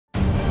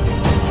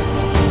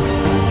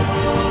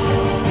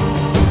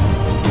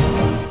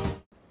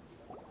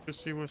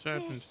Let's see what's We're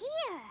happened.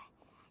 here.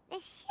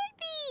 This should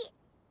be...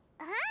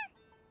 Huh?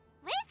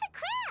 Where's the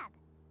crab?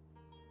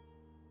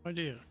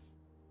 Idea. Did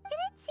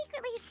it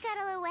secretly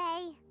scuttle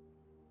away?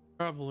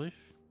 Probably.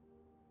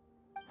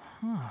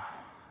 Huh.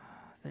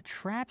 The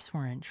traps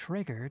weren't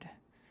triggered,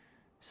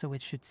 so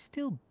it should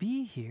still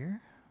be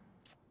here.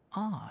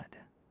 Odd.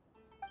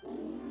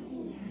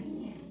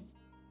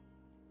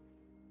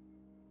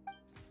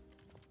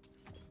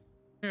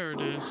 Here it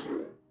is.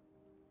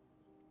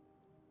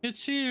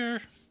 It's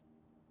here.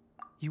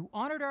 You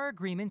honored our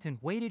agreement and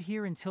waited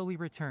here until we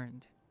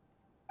returned.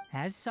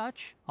 As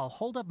such, I'll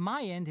hold up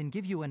my end and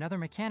give you another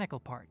mechanical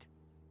part.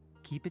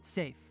 Keep it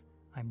safe.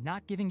 I'm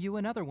not giving you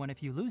another one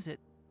if you lose it.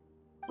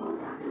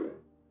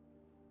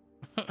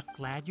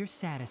 Glad you're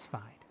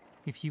satisfied.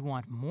 If you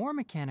want more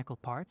mechanical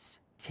parts,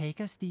 take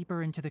us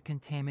deeper into the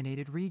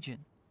contaminated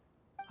region.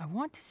 I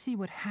want to see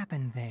what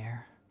happened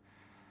there.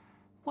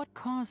 What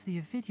caused the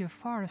Avidya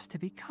forest to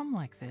become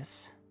like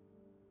this?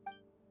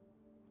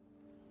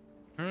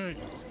 Alright.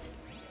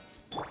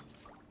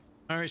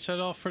 Alright, set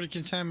off for the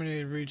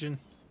contaminated region.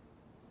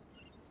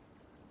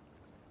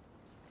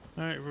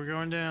 Alright, we're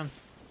going down.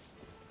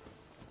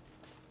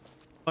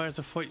 I have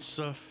to fight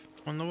stuff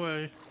on the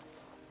way.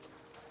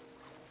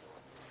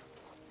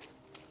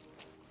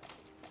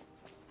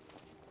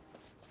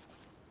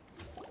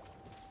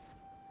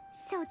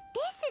 So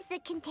this is the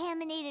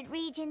contaminated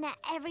region that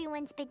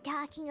everyone's been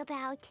talking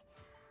about.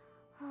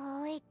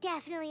 Oh, it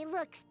definitely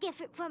looks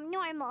different from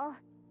normal.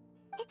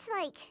 It's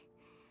like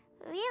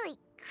really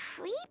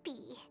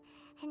creepy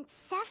and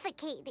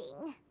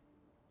suffocating.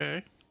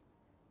 Okay.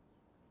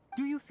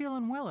 Do you feel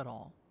unwell at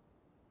all?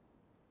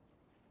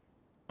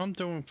 I'm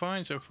doing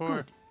fine so far.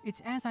 Good.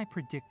 It's as I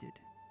predicted.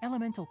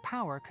 Elemental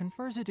power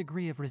confers a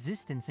degree of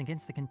resistance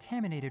against the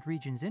contaminated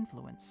region's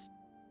influence.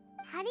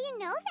 How do you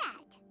know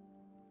that?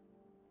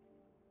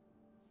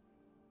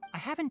 I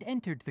haven't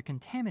entered the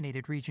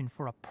contaminated region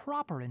for a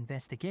proper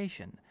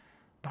investigation,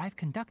 but I've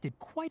conducted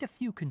quite a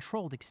few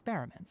controlled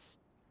experiments.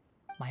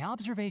 My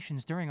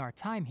observations during our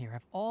time here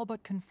have all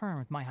but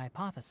confirmed my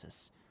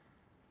hypothesis.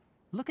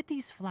 Look at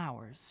these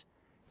flowers.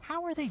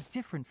 How are they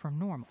different from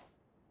normal?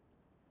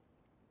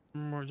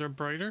 They're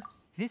brighter?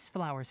 This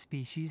flower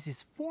species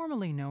is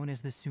formally known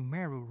as the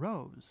Sumeru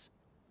rose,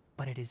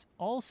 but it is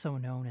also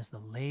known as the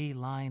ley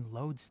line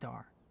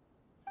lodestar.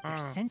 They're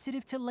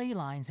sensitive to ley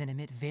lines and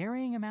emit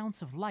varying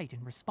amounts of light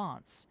in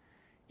response.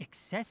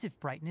 Excessive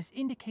brightness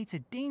indicates a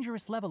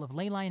dangerous level of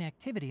ley line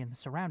activity in the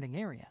surrounding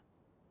area.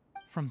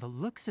 From the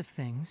looks of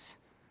things,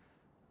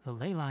 the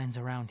ley lines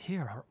around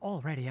here are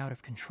already out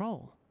of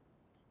control.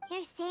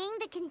 You're saying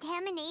the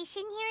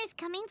contamination here is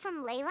coming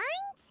from ley lines?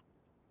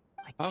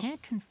 I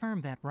can't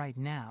confirm that right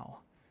now,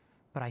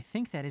 but I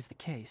think that is the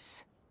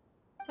case.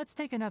 Let's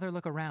take another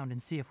look around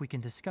and see if we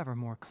can discover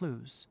more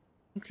clues.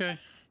 Okay.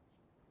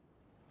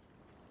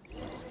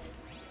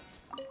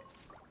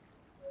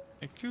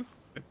 Thank you.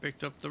 I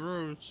picked up the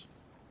rose.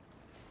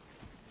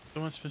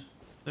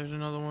 There's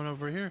another one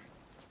over here.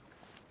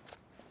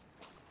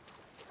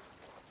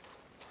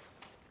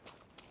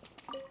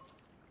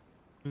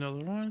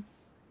 Another one.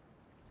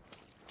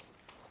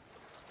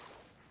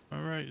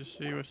 Alright, let's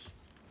see what's...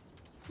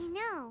 You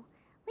know,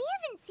 we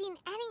haven't seen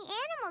any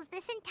animals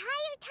this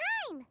entire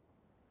time.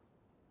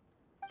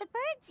 The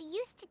birds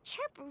used to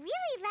chirp really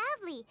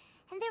loudly,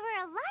 and there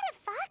were a lot of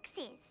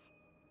foxes.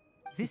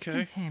 This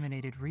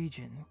contaminated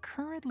region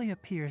currently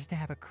appears to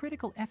have a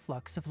critical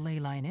efflux of ley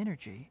line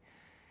energy,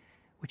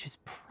 which is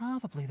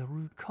probably the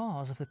root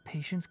cause of the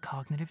patient's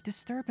cognitive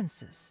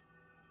disturbances.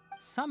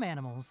 Some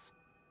animals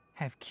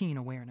have keen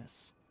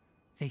awareness.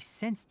 They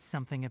sensed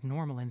something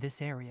abnormal in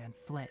this area and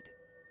fled.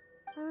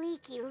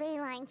 Leaky ley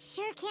lines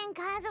sure can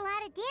cause a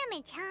lot of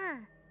damage, huh?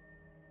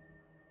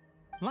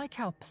 Like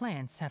how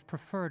plants have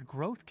preferred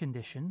growth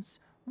conditions,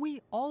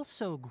 we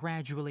also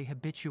gradually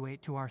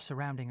habituate to our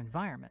surrounding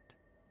environment.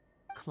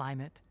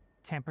 Climate,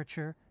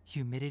 temperature,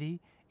 humidity,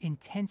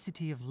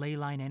 intensity of ley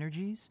line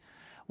energies.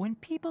 When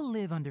people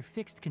live under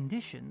fixed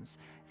conditions,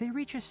 they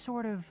reach a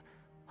sort of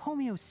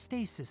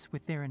homeostasis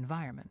with their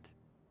environment.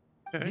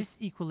 This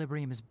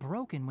equilibrium is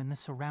broken when the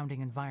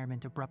surrounding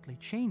environment abruptly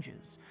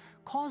changes,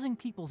 causing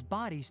people's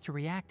bodies to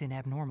react in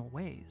abnormal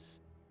ways.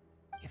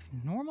 If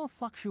normal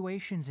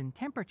fluctuations in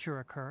temperature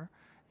occur,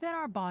 then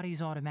our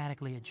bodies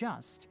automatically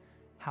adjust.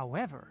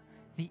 However,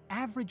 the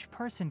average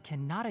person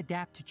cannot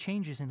adapt to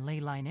changes in ley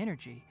line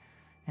energy,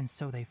 and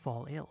so they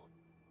fall ill.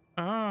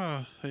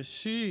 Ah, I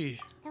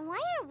see. Then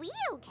why are we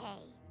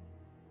okay?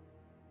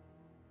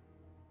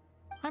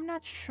 I'm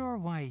not sure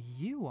why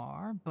you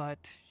are, but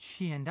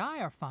she and I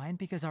are fine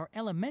because our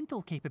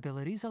elemental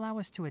capabilities allow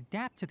us to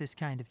adapt to this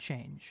kind of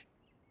change.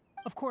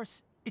 Of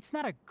course, it's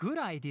not a good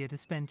idea to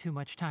spend too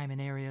much time in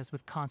areas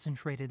with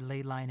concentrated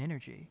ley line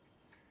energy.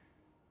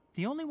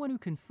 The only one who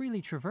can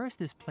freely traverse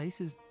this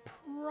place is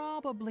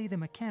probably the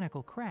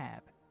mechanical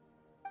crab.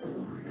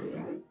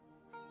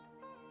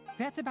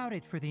 That's about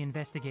it for the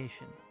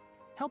investigation.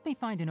 Help me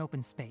find an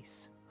open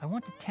space. I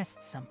want to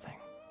test something.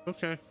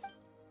 Okay.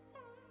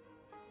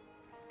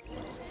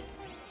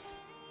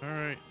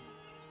 Alright.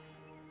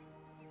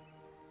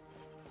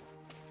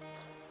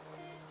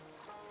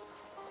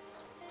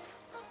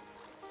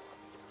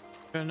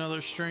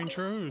 another strange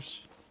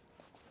rose.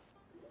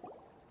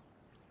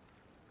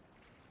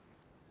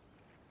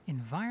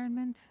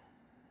 Environment,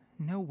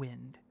 no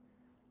wind.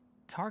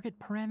 Target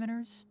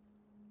parameters,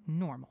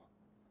 normal.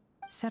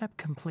 Setup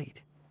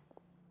complete.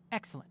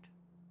 Excellent.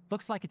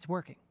 Looks like it's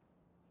working.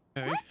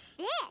 Okay. What's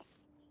this?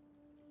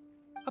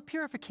 A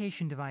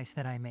purification device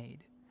that I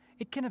made.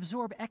 It can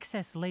absorb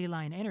excess ley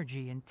line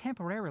energy and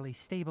temporarily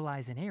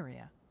stabilize an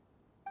area.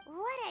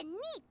 What a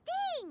neat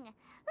thing!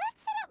 Let's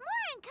set up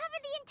more and cover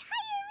the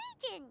entire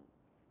region!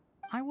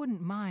 I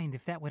wouldn't mind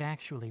if that would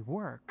actually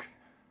work.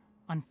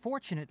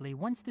 Unfortunately,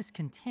 once this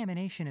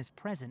contamination is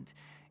present,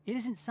 it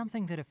isn't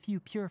something that a few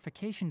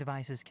purification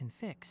devices can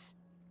fix.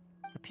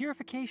 The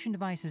purification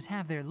devices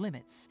have their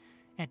limits.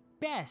 At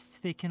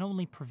best, they can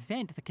only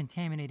prevent the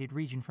contaminated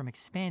region from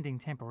expanding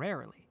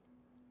temporarily.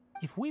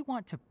 If we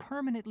want to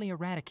permanently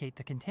eradicate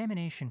the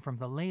contamination from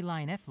the ley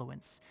line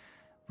effluents,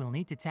 we'll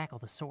need to tackle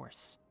the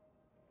source.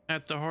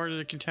 At the heart of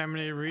the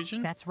contaminated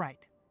region? That's right.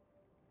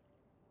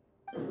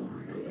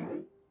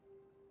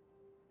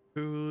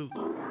 Ooh.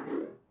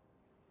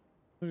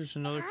 There's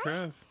another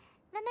crab.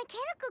 The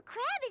mechanical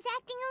crab is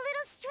acting a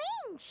little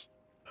strange.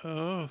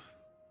 Oh.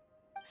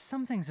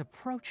 Something's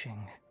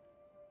approaching.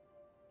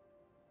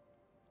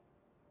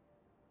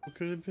 What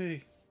could it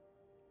be?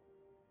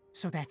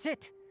 So that's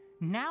it.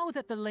 Now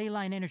that the ley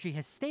line energy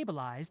has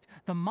stabilized,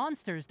 the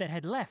monsters that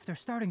had left are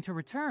starting to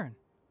return.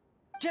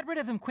 Get rid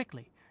of them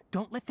quickly.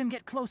 Don't let them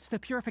get close to the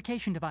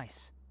purification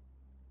device.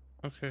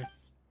 Okay.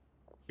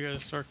 You gotta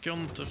start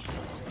killing the...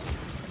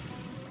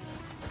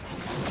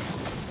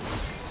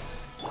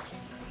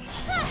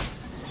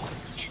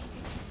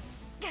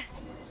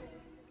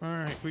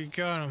 Alright, we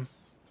got him.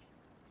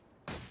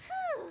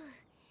 Whew.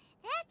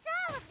 That's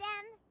all of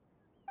them.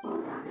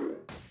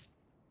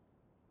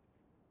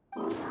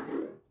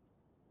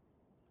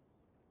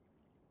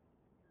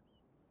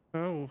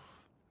 Oh.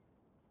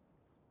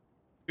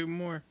 Two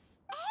more.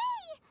 Hey!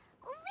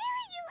 Where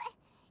are you?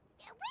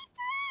 Wait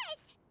for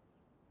us!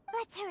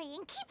 Let's hurry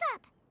and keep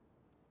up.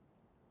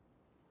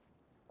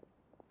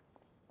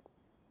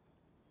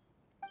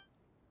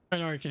 I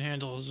know I can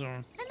handle his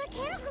own. The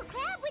mechanical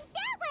crab went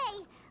that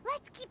way.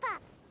 Let's keep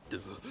up.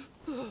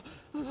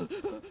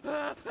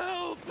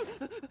 Help!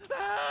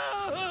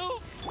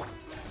 Help!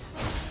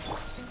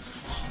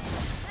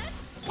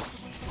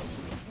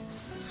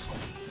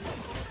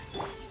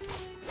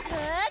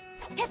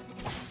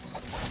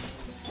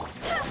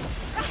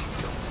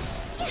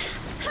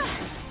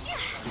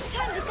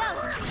 Time to go.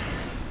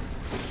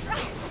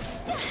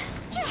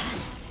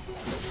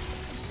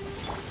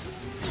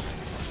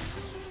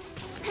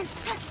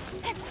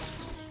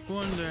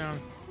 One down.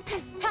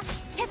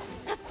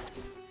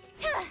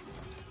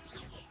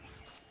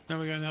 Now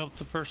we gotta help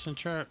the person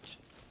trapped.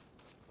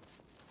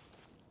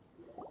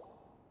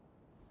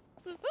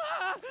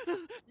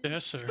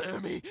 Yes, sir. Spare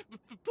me!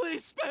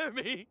 Please spare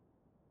me!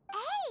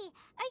 Hey,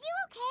 are you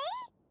okay?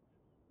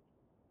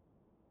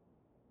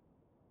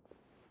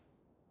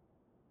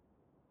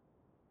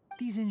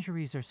 These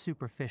injuries are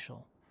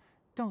superficial.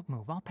 Don't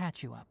move, I'll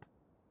patch you up.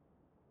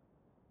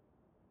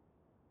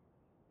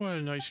 What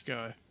a nice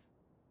guy.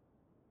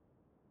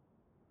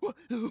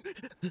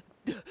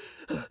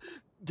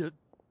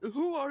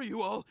 Who are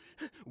you all?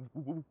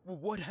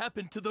 What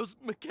happened to those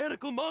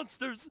mechanical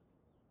monsters?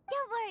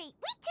 Don't worry,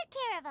 we took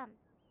care of them.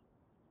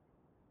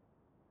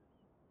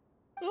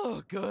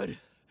 Oh, good.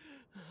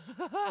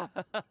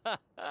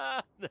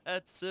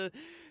 That's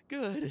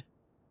good.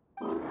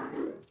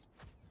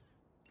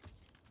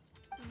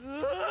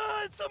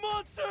 It's a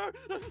monster!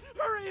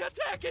 Hurry,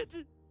 attack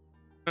it!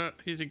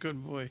 He's a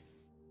good boy.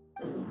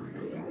 How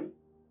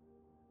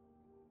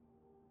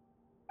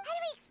do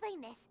we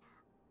explain this?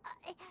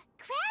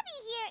 Krabby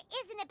here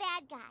isn't a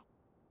bad guy.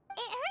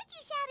 It heard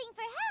you shouting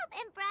for help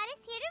and brought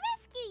us here to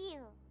rescue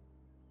you.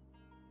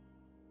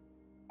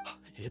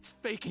 It's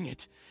faking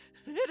it.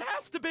 It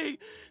has to be.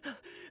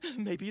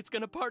 Maybe it's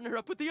gonna partner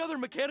up with the other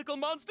mechanical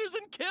monsters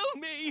and kill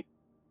me.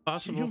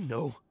 Possible. Do you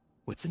know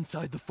what's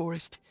inside the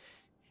forest?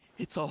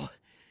 It's all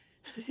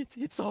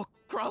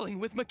crawling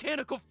with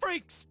mechanical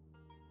freaks.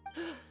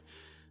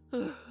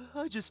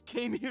 I just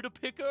came here to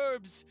pick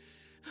herbs,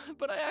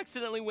 but I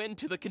accidentally went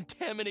into the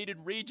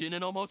contaminated region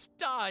and almost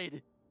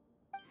died.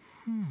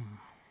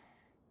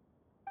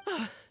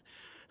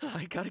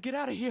 I gotta get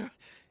out of here.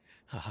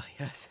 Ah,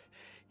 yes.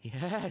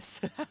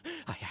 Yes,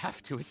 I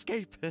have to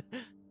escape.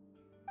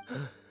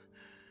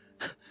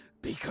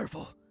 Be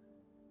careful.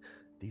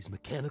 These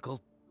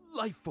mechanical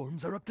life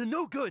forms are up to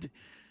no good.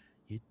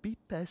 It'd be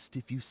best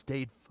if you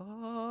stayed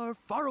far,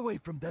 far away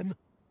from them.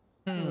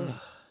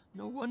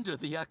 No wonder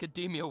the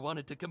akademiya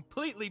wanted to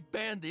completely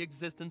ban the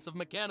existence of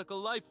mechanical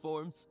life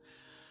forms.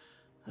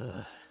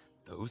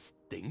 Those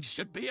things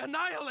should be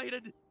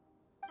annihilated.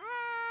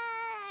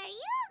 Are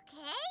you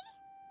okay?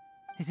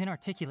 His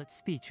inarticulate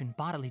speech and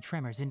bodily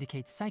tremors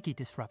indicate psyche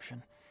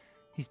disruption.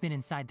 He's been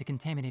inside the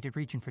contaminated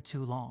region for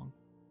too long.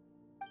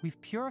 We've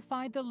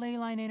purified the ley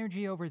line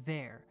energy over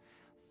there.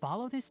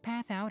 Follow this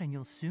path out and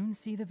you'll soon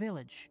see the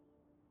village.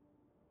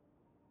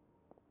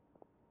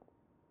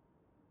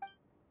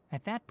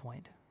 At that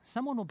point,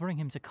 someone will bring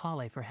him to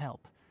Collei for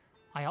help.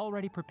 I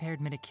already prepared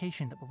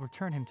medication that will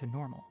return him to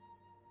normal.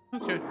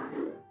 Okay.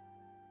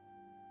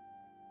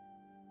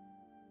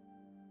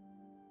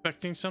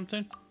 Expecting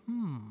something?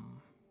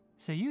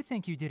 So you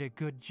think you did a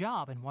good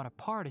job and want a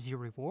part as your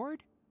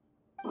reward?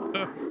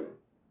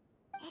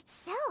 It's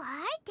so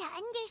hard to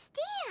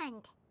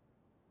understand.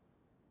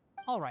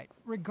 Alright,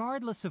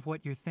 regardless of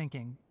what you're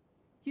thinking,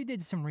 you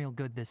did some real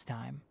good this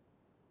time.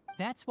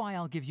 That's why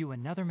I'll give you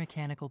another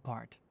mechanical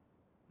part.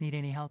 Need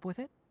any help with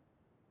it?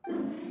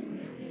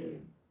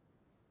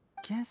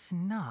 Guess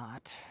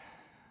not.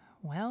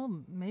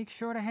 Well, make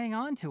sure to hang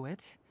on to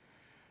it.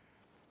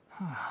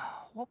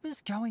 What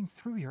was going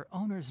through your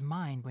owner's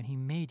mind when he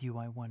made you,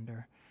 I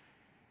wonder?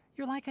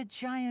 You're like a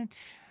giant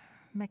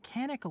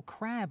mechanical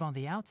crab on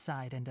the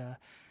outside and a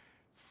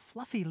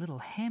fluffy little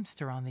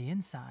hamster on the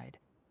inside.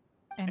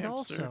 And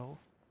Hamster. also,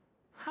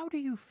 how do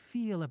you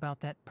feel about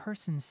that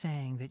person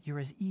saying that you're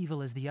as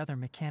evil as the other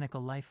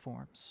mechanical life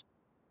forms?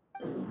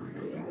 Okay,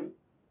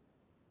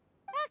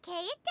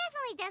 it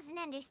definitely doesn't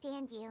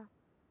understand you.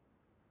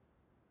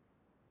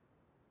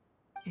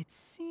 It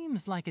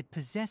seems like it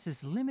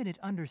possesses limited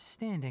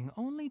understanding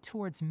only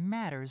towards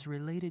matters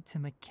related to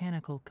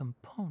mechanical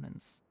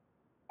components.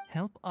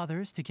 Help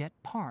others to get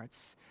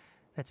parts.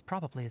 That's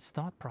probably its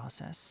thought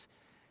process.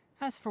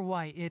 As for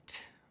why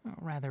it, or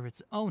rather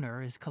its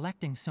owner, is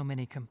collecting so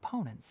many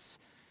components,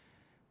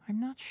 I'm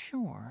not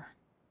sure.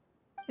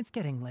 It's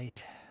getting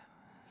late,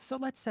 so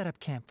let's set up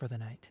camp for the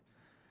night.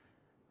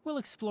 We'll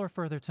explore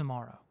further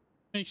tomorrow,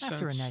 Makes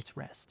after sense. a night's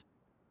rest.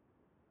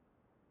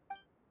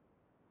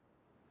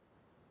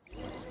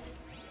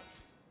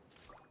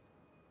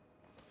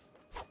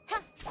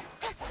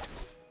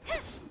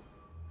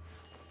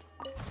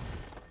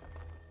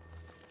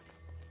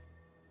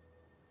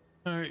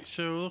 Alright,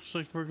 so it looks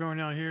like we're going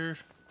out here.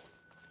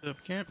 Set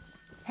up camp.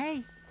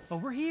 Hey,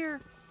 over here!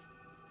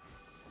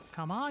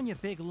 Come on, you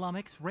big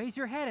lummox, raise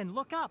your head and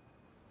look up!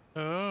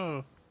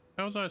 Oh,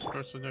 how was I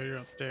supposed to know you're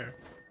up there?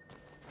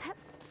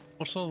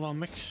 What's a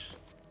lummox?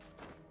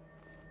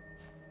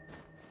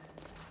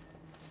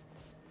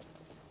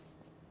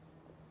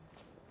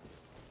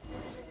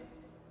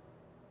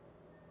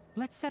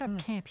 Let's set up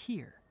camp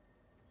here.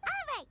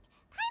 Alright,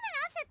 Paimon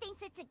also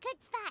thinks it's a good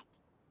spot.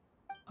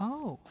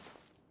 Oh.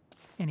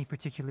 Any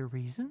particular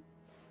reason?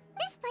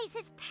 This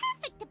place is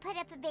perfect to put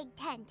up a big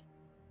tent.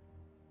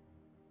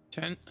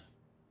 Tent?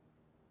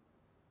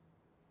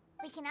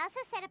 We can also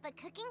set up a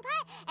cooking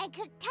pot and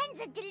cook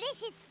tons of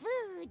delicious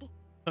food.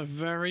 A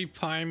very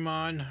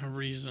Paimon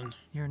reason.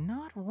 You're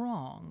not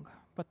wrong,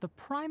 but the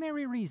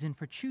primary reason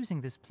for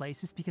choosing this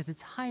place is because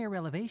its higher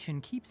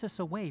elevation keeps us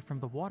away from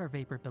the water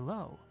vapor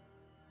below.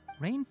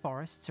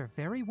 Rainforests are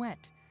very wet.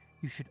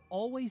 You should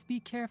always be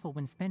careful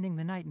when spending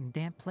the night in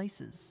damp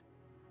places.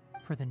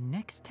 For the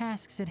next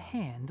tasks at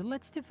hand,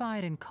 let's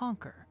divide and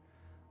conquer.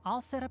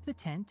 I'll set up the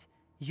tent,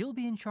 you'll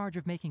be in charge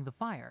of making the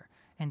fire,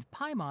 and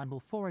Paimon will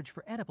forage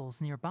for edibles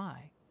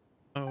nearby.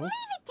 Oh, Leave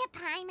it to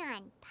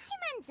Paimon.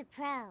 Paimon's a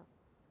pro.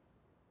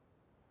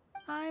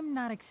 I'm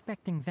not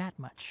expecting that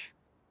much.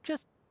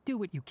 Just do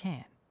what you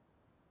can.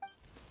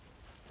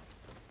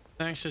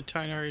 thanks to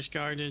Tighnari's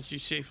guidance, you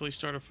safely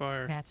start a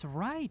fire. That's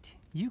right.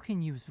 You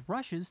can use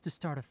rushes to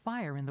start a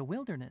fire in the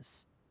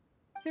wilderness.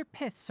 Their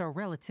piths are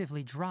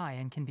relatively dry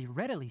and can be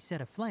readily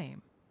set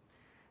aflame.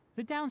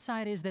 The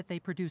downside is that they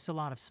produce a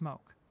lot of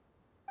smoke.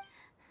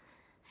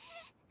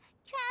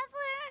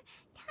 Traveler,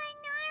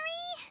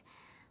 Tighnari,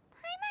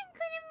 Paimon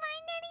couldn't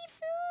find any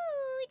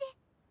food.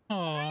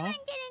 Aww.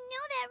 Paimon didn't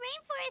know that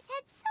rainforest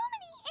had so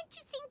many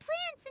interesting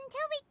plants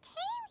until we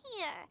came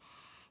here.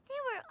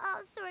 They were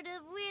all sort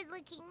of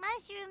weird-looking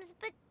mushrooms,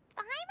 but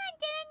Paimon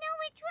didn't know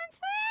which ones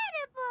were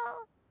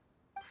edible.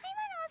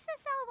 Paimon also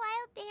saw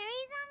wild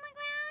berries on the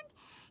ground,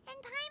 and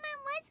Paimon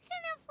was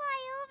gonna fly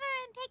over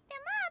and pick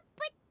them up,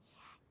 but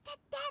the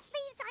dead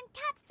leaves on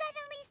top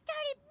suddenly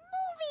started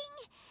moving.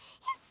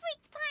 It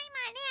freaked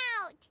Paimon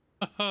out.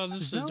 Oh,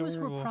 this is Those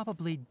adorable. were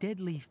probably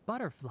deadleaf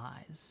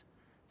butterflies.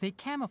 They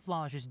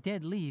camouflage as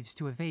dead leaves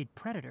to evade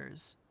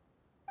predators.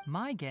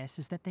 My guess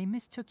is that they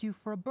mistook you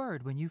for a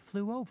bird when you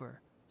flew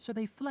over, so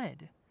they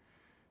fled.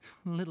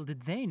 Little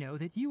did they know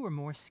that you were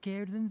more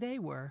scared than they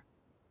were.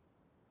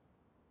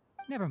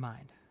 Never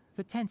mind.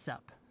 The tent's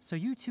up, so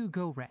you two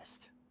go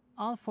rest.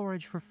 I'll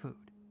forage for food.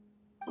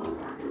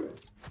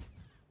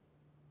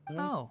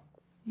 Oh,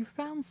 you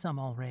found some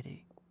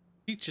already.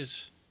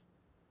 Peaches.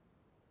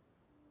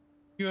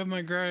 You have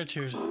my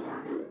gratitude. Paimon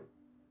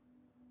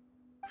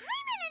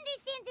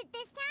understands it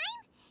this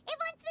time. It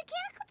wants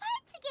mechanical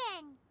parts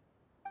again.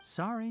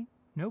 Sorry,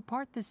 no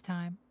part this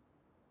time.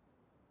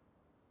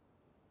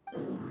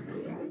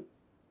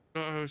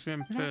 Oh, it's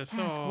been That pissed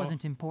task off.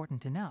 wasn't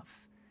important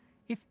enough.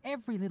 If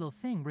every little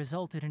thing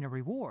resulted in a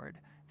reward,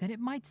 then it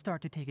might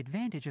start to take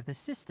advantage of the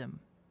system.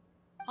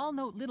 I'll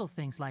note little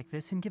things like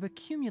this and give a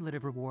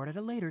cumulative reward at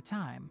a later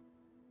time.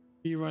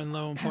 You run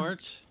low on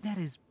parts? That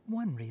is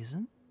one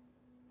reason.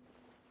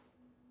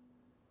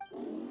 It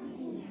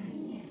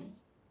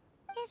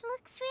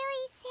looks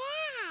really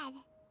sad.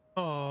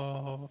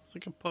 Oh, it's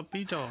like a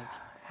puppy dog.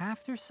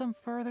 After some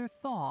further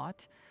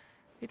thought,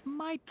 it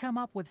might come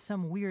up with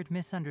some weird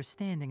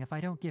misunderstanding if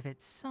I don't give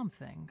it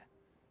something.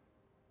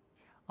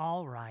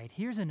 All right,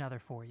 here's another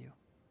for you.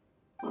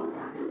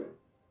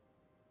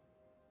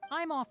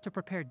 I'm off to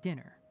prepare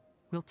dinner.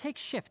 We'll take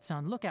shifts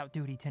on lookout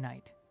duty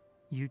tonight.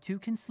 You two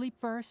can sleep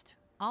first.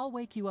 I'll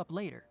wake you up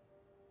later.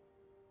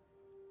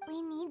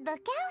 We need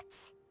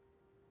lookouts?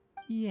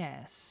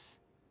 Yes.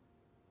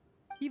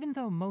 Even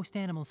though most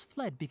animals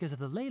fled because of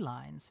the ley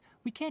lines,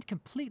 we can't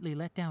completely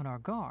let down our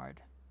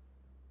guard.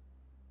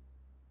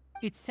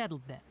 It's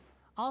settled then.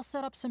 I'll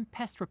set up some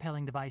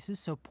pest-repelling devices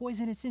so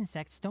poisonous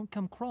insects don't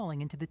come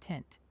crawling into the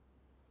tent.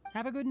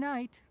 Have a good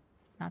night.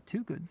 Not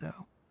too good,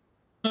 though.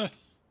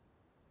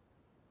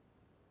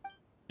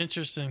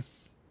 Interesting.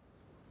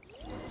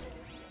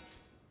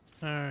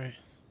 Alright.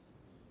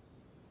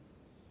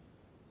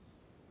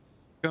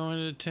 Go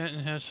into the tent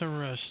and have some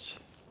rest.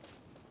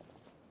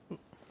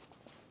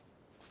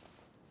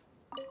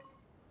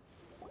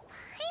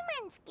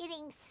 Paimon's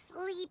getting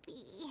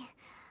sleepy.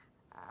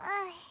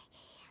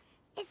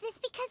 Is this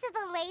because of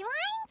the ley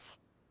lines?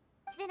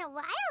 It's been a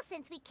while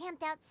since we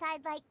camped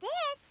outside like this.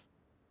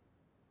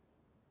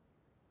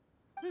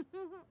 This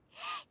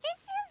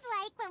is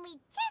like when we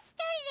just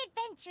started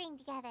adventuring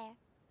together.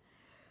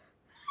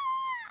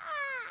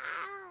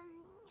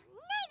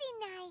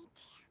 Nighty-night.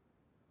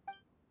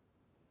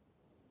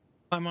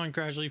 Paimon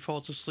gradually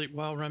falls asleep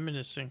while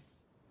reminiscing.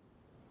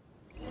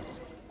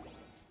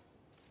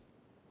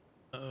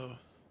 Uh-oh.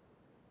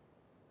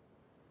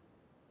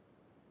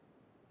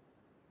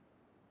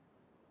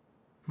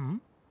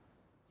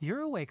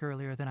 You're awake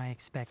earlier than I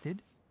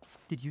expected.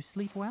 Did you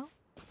sleep well?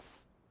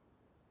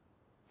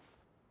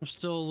 I'm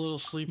still a little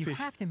sleepy. You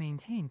have to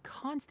maintain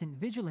constant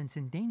vigilance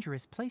in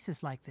dangerous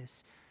places like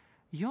this.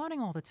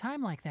 Yawning all the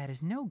time like that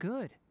is no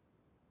good.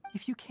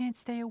 If you can't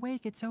stay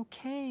awake, it's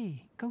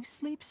okay. Go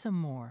sleep some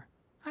more.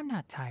 I'm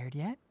not tired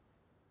yet.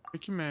 We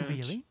can manage.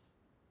 Really?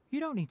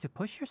 You don't need to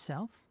push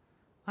yourself.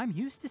 I'm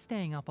used to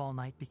staying up all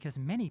night because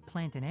many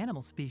plant and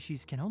animal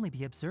species can only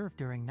be observed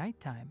during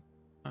nighttime.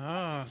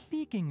 Ah.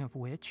 Speaking of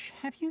which,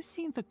 have you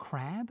seen the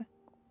crab?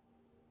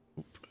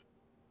 Oop.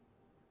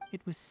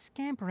 It was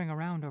scampering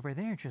around over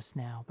there just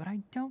now, but I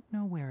don't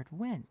know where it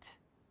went.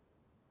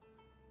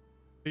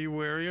 Are you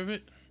wary of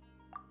it?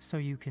 So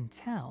you can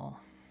tell.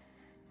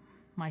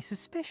 My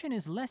suspicion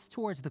is less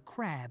towards the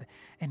crab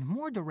and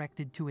more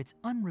directed to its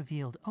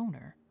unrevealed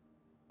owner.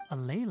 A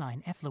ley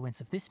line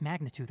effluence of this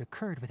magnitude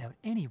occurred without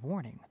any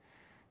warning.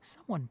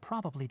 Someone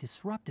probably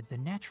disrupted the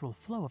natural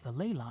flow of the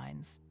ley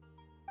lines.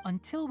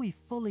 Until we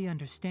fully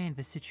understand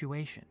the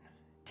situation,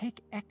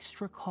 take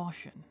extra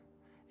caution.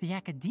 The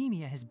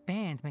akademiya has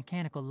banned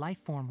mechanical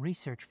lifeform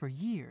research for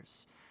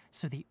years,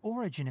 so the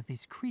origin of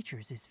these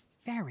creatures is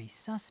very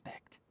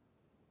suspect.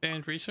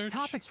 Banned research?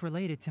 Topics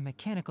related to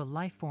mechanical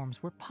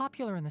lifeforms were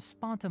popular in the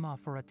Spontama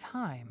for a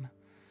time.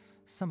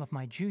 Some of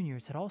my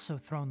juniors had also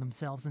thrown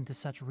themselves into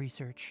such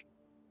research.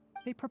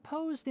 They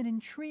proposed an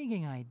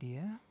intriguing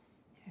idea.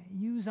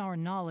 Use our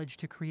knowledge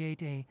to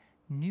create a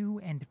new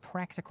and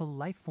practical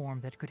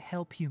lifeform that could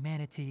help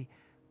humanity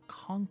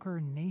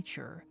conquer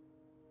nature.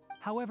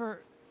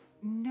 However,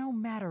 no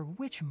matter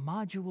which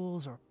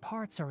modules or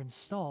parts are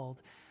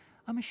installed,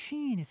 a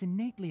machine is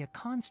innately a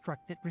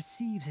construct that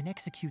receives and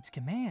executes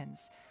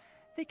commands.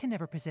 They can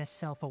never possess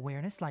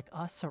self-awareness like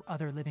us or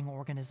other living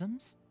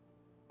organisms.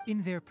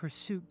 In their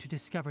pursuit to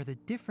discover the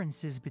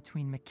differences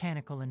between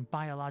mechanical and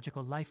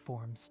biological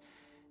lifeforms,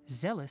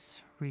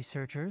 zealous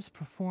researchers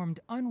performed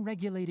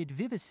unregulated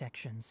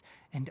vivisections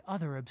and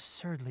other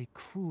absurdly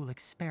cruel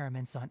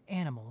experiments on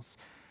animals.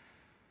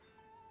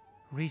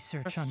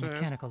 Research on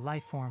mechanical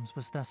lifeforms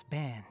was thus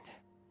banned.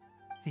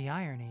 The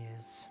irony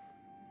is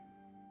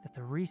that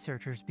the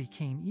researchers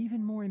became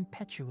even more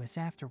impetuous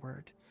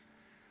afterward.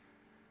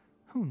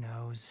 Who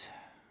knows?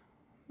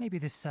 Maybe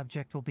this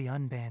subject will be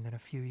unbanned in a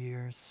few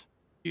years.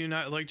 Do you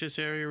not like this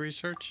area of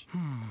research?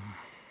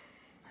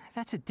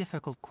 That's a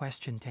difficult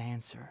question to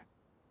answer.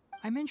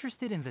 I'm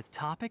interested in the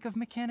topic of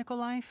mechanical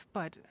life,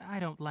 but I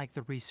don't like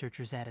the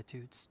researchers'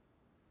 attitudes.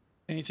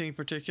 Anything in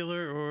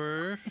particular,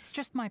 or...? It's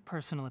just my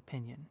personal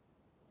opinion.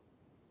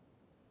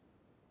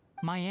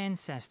 My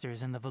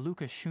ancestors and the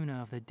Vulpes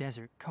Zerda of the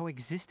desert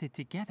coexisted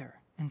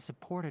together and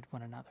supported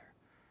one another.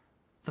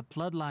 The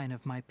bloodline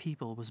of my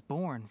people was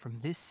born from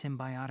this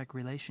symbiotic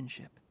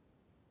relationship.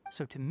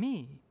 So to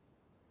me,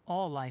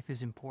 all life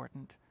is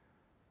important.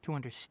 To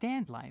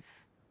understand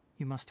life,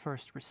 you must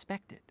first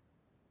respect it.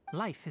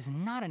 Life is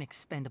not an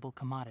expendable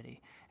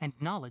commodity, and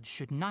knowledge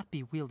should not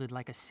be wielded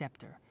like a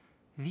scepter.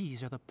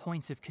 These are the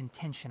points of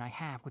contention I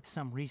have with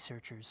some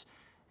researchers,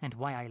 and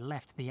why I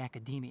left the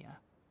akademiya.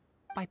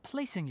 By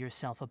placing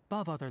yourself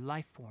above other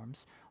life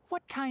forms,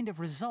 what kind of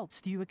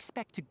results do you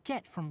expect to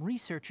get from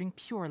researching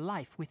pure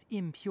life with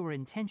impure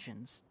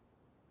intentions?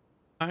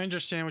 I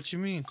understand what you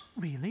mean.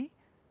 Really?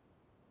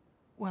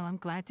 Well, I'm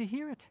glad to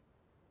hear it.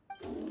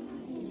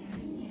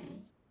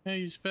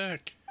 Hey, he's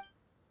back.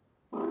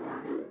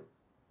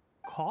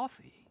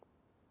 Coffee?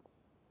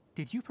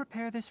 Did you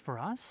prepare this for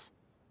us?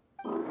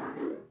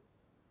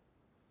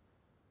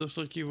 Looks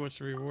like you want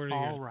to reward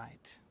All again.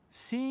 right.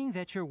 Seeing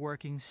that you're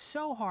working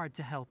so hard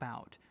to help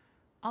out,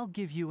 I'll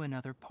give you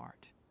another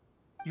part.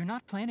 You're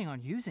not planning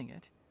on using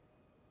it.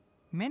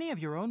 Many of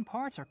your own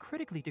parts are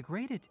critically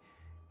degraded,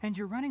 and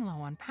you're running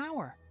low on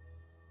power.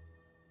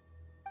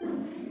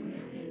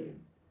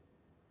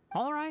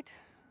 All right.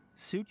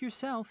 Suit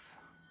yourself.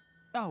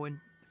 Oh, and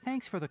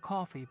thanks for the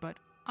coffee, but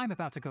I'm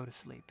about to go to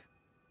sleep.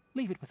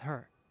 Leave it with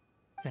her.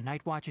 The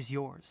night watch is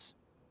yours.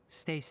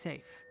 Stay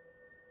safe.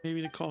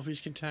 Maybe the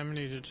coffee's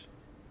contaminated.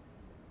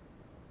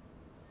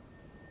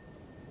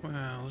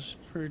 Wow, this is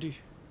pretty.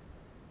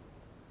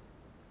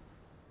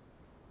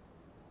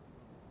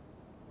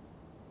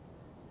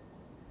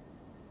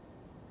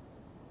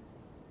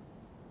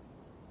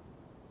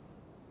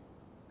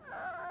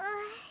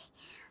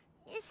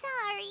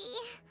 Sorry.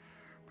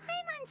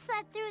 Paimon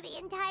slept through the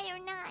entire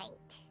night.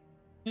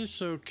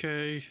 It's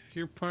okay.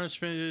 Your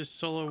punishment is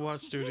solo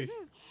watch duty.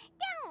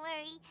 Don't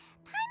worry.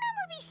 Paimon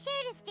will be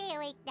sure to stay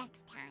awake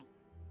next time.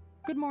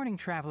 Good morning,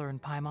 Traveler and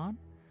Paimon.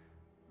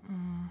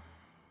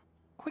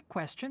 Quick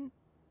question.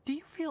 Do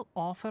you feel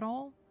off at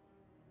all?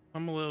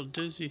 I'm a little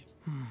dizzy.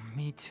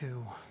 Me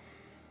too.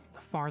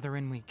 The farther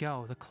in we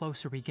go, the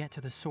closer we get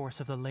to the source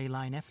of the ley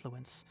line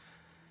effluence.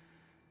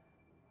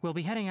 We'll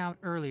be heading out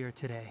earlier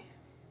today.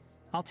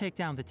 I'll take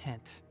down the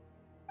tent.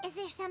 Is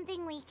there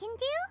something we can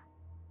do?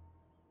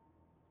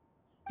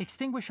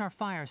 Extinguish our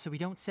fire so we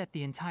don't set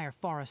the entire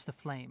forest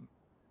aflame.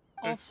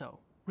 Also,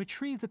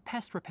 retrieve the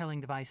pest-repelling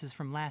devices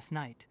from last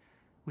night.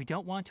 We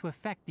don't want to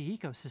affect the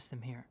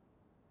ecosystem here.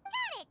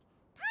 Got it!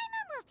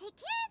 Paimon will take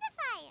care of the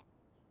fire.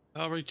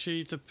 I'll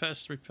retrieve the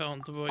pest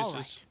repellent devices. All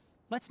right.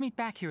 Let's meet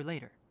back here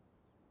later.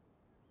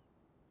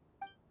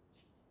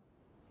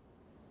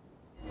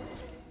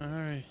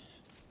 Alright.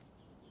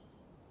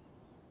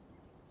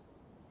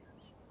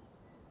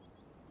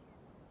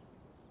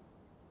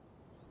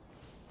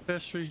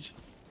 Best read.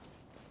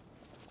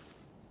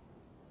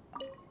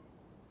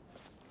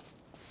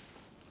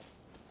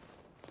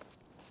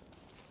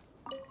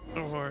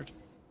 So hard.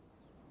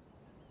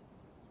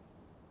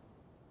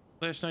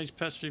 Last night's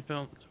pest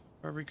repellent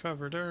are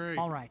recovered. Alright.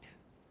 All right.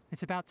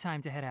 It's about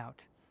time to head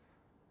out.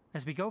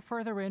 As we go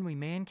further in, we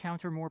may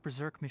encounter more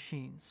berserk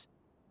machines.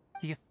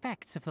 The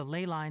effects of the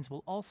ley lines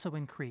will also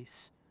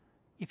increase.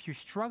 If you're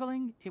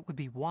struggling, it would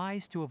be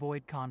wise to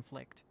avoid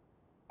conflict.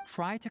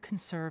 Try to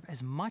conserve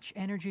as much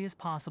energy as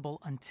possible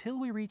until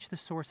we reach the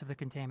source of the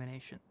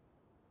contamination.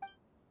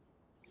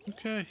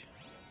 Okay.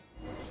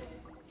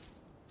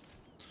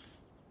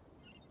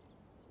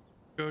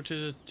 Go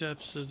to the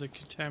depths of the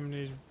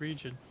contaminated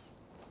region.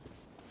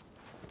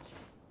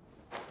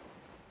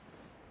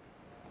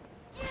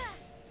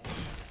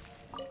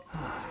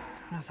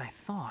 As I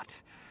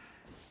thought,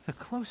 the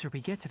closer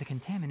we get to the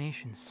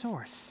contamination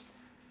source,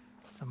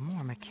 the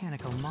more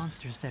mechanical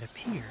monsters that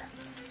appear.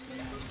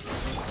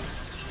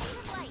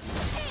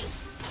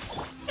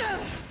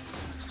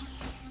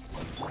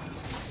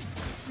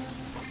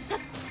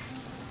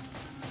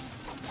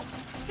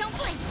 Don't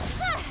blink!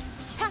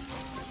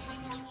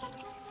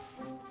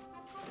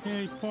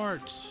 Hey,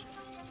 parts.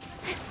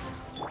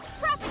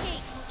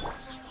 Propagate!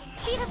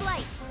 Speed of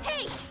light!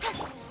 Hey!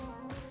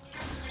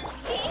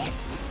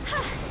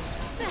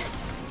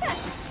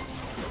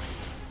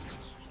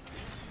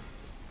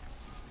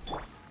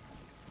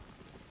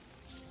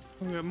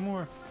 We got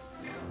more.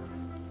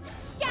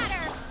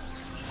 Scatter!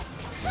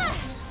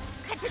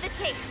 Cut to the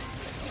chase!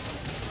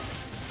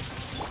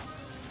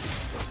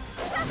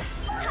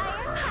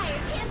 Higher, higher!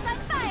 Hands on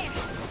fire!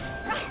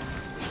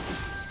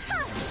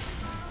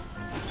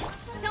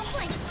 Don't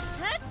blink!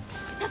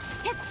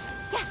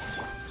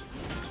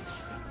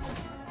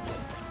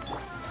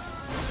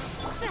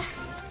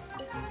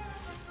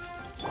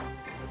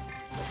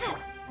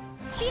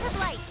 Speed of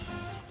light!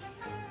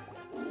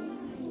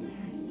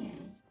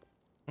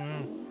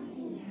 Wow.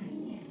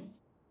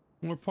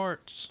 More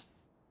parts.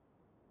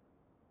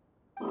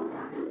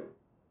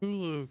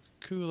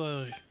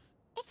 Collei.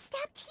 It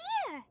stopped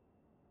here!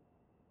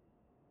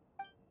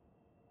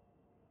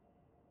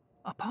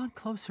 Upon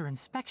closer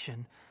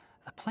inspection,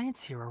 the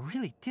plants here are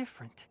really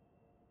different.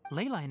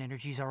 Ley line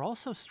energies are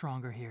also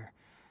stronger here.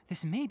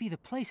 This may be the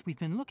place we've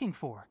been looking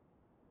for.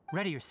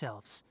 Ready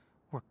yourselves.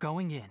 We're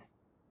going in.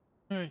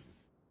 Hey.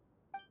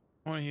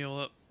 I want to heal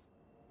up.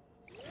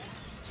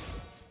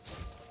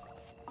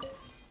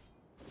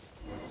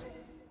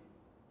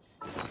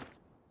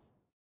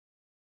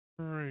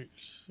 Alright,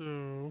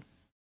 so...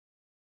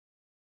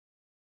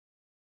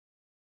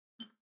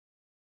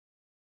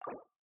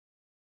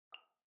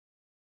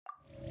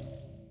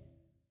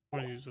 I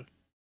want to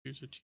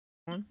use a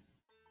T1.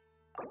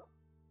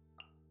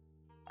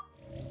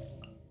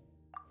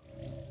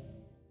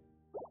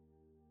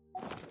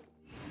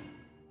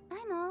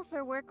 I'm all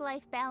for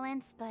work-life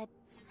balance, but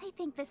I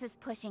think this is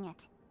pushing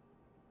it.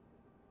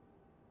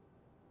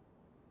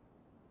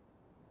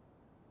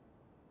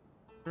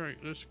 Alright,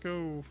 let's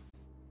go.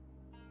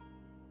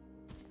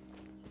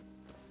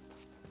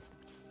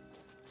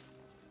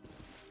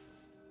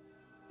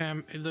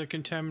 The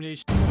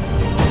contamination.